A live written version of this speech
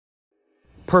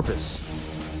Purpose,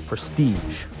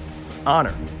 prestige,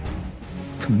 honor,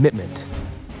 commitment.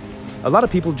 A lot of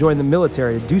people join the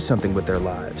military to do something with their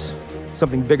lives,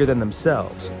 something bigger than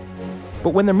themselves. But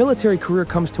when their military career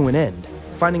comes to an end,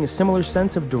 finding a similar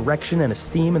sense of direction and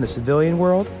esteem in the civilian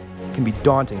world can be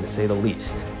daunting, to say the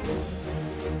least.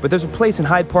 But there's a place in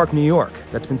Hyde Park, New York,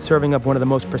 that's been serving up one of the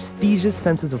most prestigious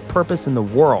senses of purpose in the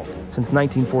world since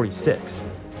 1946.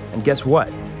 And guess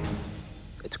what?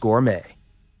 It's gourmet.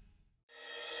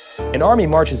 An army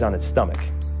marches on its stomach,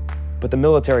 but the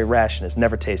military ration has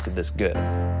never tasted this good.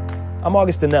 I'm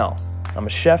August Donnell. I'm a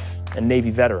chef and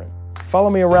Navy veteran. Follow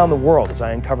me around the world as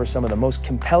I uncover some of the most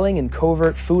compelling and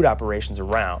covert food operations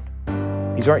around.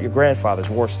 These aren't your grandfather's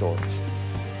war stories.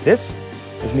 This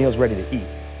is Meals Ready to Eat.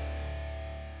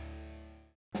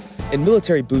 In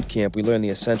military boot camp, we learn the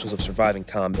essentials of surviving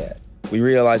combat. We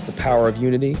realize the power of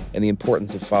unity and the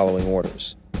importance of following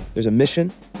orders. There's a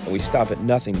mission, and we stop at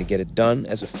nothing to get it done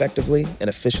as effectively and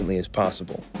efficiently as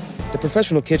possible. The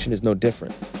professional kitchen is no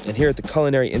different, and here at the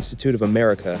Culinary Institute of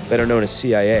America, better known as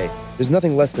CIA, there's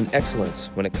nothing less than excellence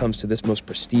when it comes to this most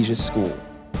prestigious school.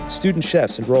 Student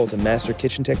chefs enroll to master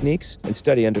kitchen techniques and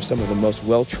study under some of the most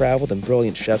well-traveled and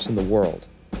brilliant chefs in the world.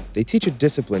 They teach a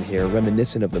discipline here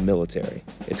reminiscent of the military.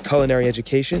 It's culinary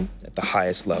education at the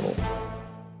highest level.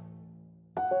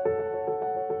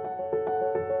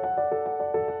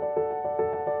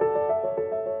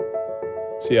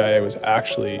 CIA was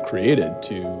actually created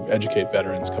to educate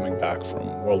veterans coming back from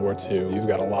World War II. You've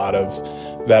got a lot of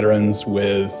veterans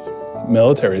with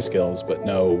military skills, but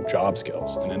no job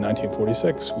skills. And in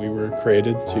 1946, we were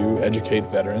created to educate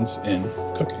veterans in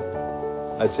cooking.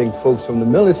 I think folks from the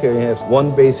military have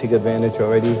one basic advantage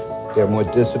already. They're more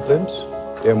disciplined,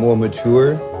 they're more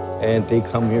mature, and they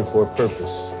come here for a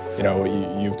purpose. You know,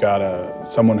 you've got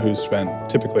someone who's spent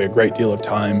typically a great deal of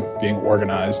time being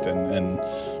organized and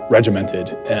regimented,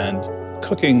 and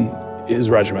cooking is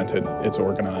regimented, it's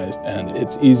organized, and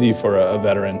it's easy for a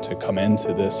veteran to come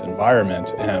into this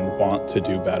environment and want to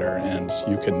do better, and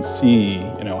you can see,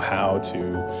 you know, how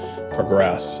to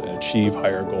progress and achieve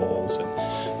higher goals,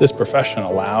 and this profession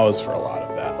allows for a lot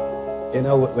of that. You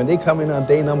know, when they come in on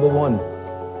day number one,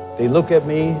 they look at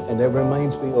me and that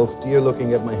reminds me of deer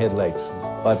looking at my headlights.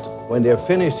 But when they're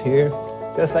finished here,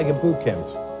 just like a boot camp,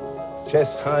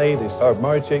 chest high, they start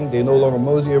marching, they no longer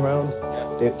mosey around.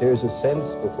 There's a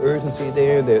sense of urgency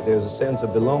there, there's a sense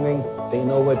of belonging. They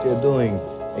know what they're doing,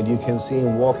 and you can see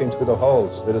them walking through the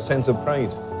halls with a sense of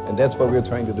pride, and that's what we're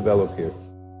trying to develop here.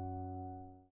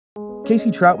 Casey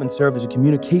Troutman served as a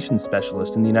communications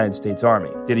specialist in the United States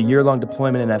Army, did a year-long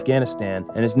deployment in Afghanistan,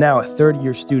 and is now a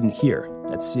third-year student here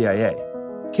at CIA.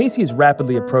 Casey is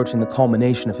rapidly approaching the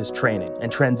culmination of his training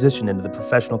and transition into the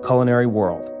professional culinary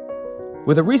world.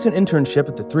 With a recent internship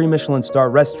at the 3-Michelin-star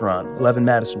restaurant, 11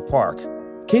 Madison Park,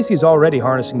 Casey is already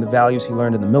harnessing the values he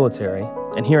learned in the military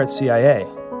and here at CIA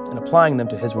and applying them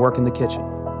to his work in the kitchen.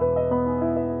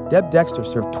 Deb Dexter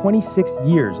served 26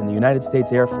 years in the United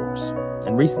States Air Force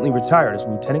and recently retired as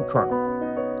lieutenant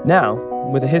colonel. Now,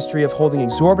 with a history of holding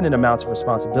exorbitant amounts of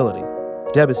responsibility,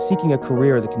 Deb is seeking a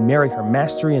career that can marry her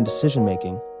mastery and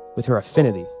decision-making with her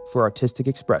affinity for artistic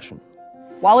expression.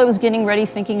 While I was getting ready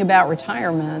thinking about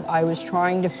retirement, I was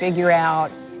trying to figure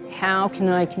out, how can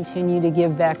I continue to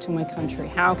give back to my country?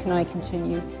 How can I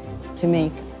continue to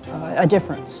make a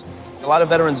difference? A lot of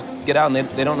veterans get out and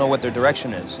they don't know what their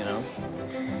direction is, you know?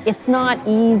 It's not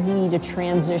easy to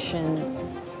transition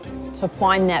to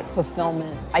find that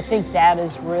fulfillment. I think that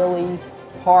is really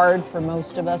hard for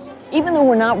most of us. Even though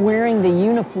we're not wearing the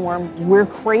uniform, we're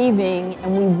craving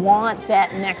and we want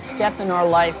that next step in our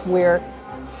life where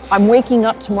I'm waking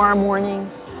up tomorrow morning,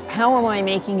 how am I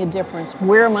making a difference?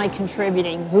 Where am I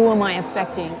contributing? Who am I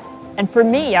affecting? And for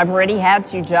me, I've already had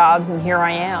 2 jobs and here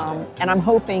I am. And I'm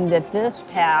hoping that this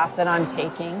path that I'm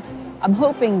taking, I'm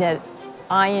hoping that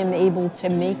I am able to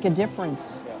make a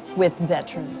difference with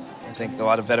veterans. I think a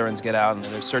lot of veterans get out and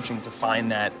they're searching to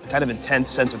find that kind of intense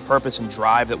sense of purpose and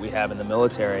drive that we have in the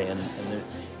military, and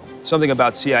something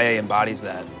about CIA embodies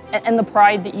that. And the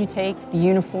pride that you take, the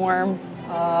uniform,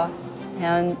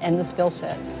 and the skill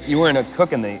set. You weren't a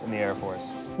cook in the Air Force?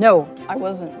 No, I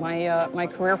wasn't. My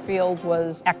career field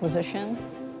was acquisition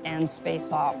and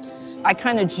space ops. I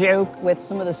kind of joke with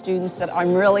some of the students that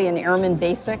I'm really an airman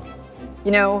basic.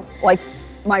 You know, like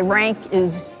my rank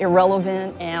is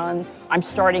irrelevant and I'm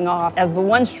starting off as the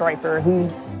one striper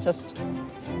who's just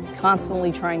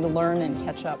constantly trying to learn and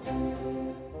catch up.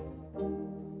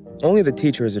 Only the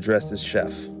teacher is addressed as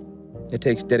chef. It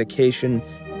takes dedication,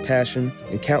 passion,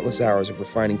 and countless hours of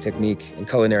refining technique and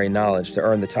culinary knowledge to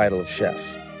earn the title of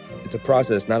chef. It's a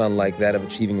process not unlike that of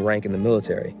achieving rank in the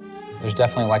military. There's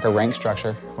definitely like a rank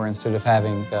structure where instead of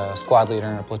having a squad leader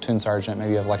and a platoon sergeant,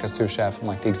 maybe you have like a sous chef and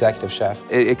like the executive chef.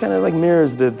 It kind of like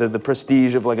mirrors the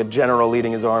prestige of like a general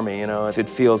leading his army, you know? It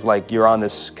feels like you're on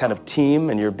this kind of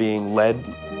team and you're being led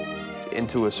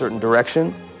into a certain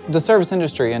direction. The service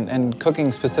industry and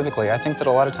cooking specifically, I think that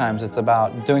a lot of times it's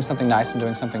about doing something nice and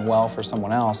doing something well for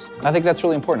someone else. I think that's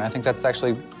really important. I think that's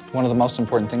actually one of the most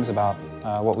important things about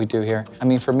what we do here. I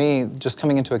mean, for me, just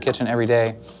coming into a kitchen every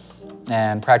day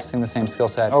and practicing the same skill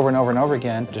set over and over and over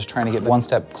again, just trying to get one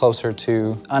step closer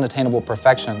to unattainable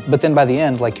perfection. But then by the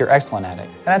end, like, you're excellent at it.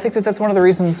 And I think that that's one of the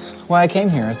reasons why I came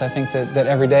here, is I think that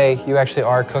every day you actually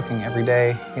are cooking. Every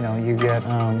day, you know, you get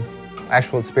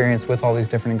actual experience with all these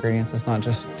different ingredients. It's not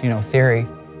just, you know, theory.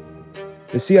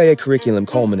 The CIA curriculum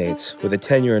culminates with a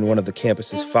tenure in one of the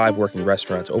campus's 5 working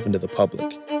restaurants open to the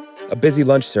public. A busy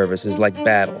lunch service is like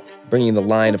battle, bringing the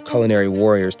line of culinary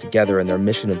warriors together in their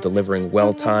mission of delivering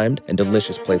well-timed and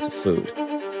delicious plates of food.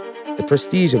 The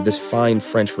prestige of this fine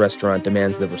French restaurant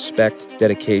demands the respect,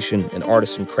 dedication, and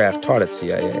artisan craft taught at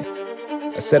CIA,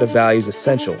 a set of values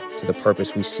essential to the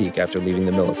purpose we seek after leaving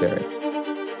the military.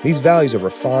 These values are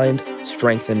refined,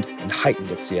 strengthened, and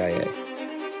heightened at CIA.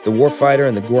 The warfighter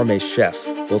and the gourmet chef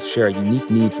both share a unique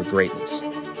need for greatness.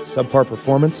 Subpar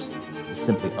performance is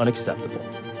simply unacceptable.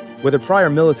 Whether prior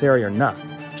military or not,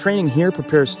 training here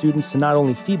prepares students to not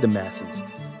only feed the masses,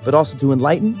 but also to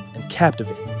enlighten and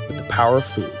captivate with the power of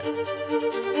food.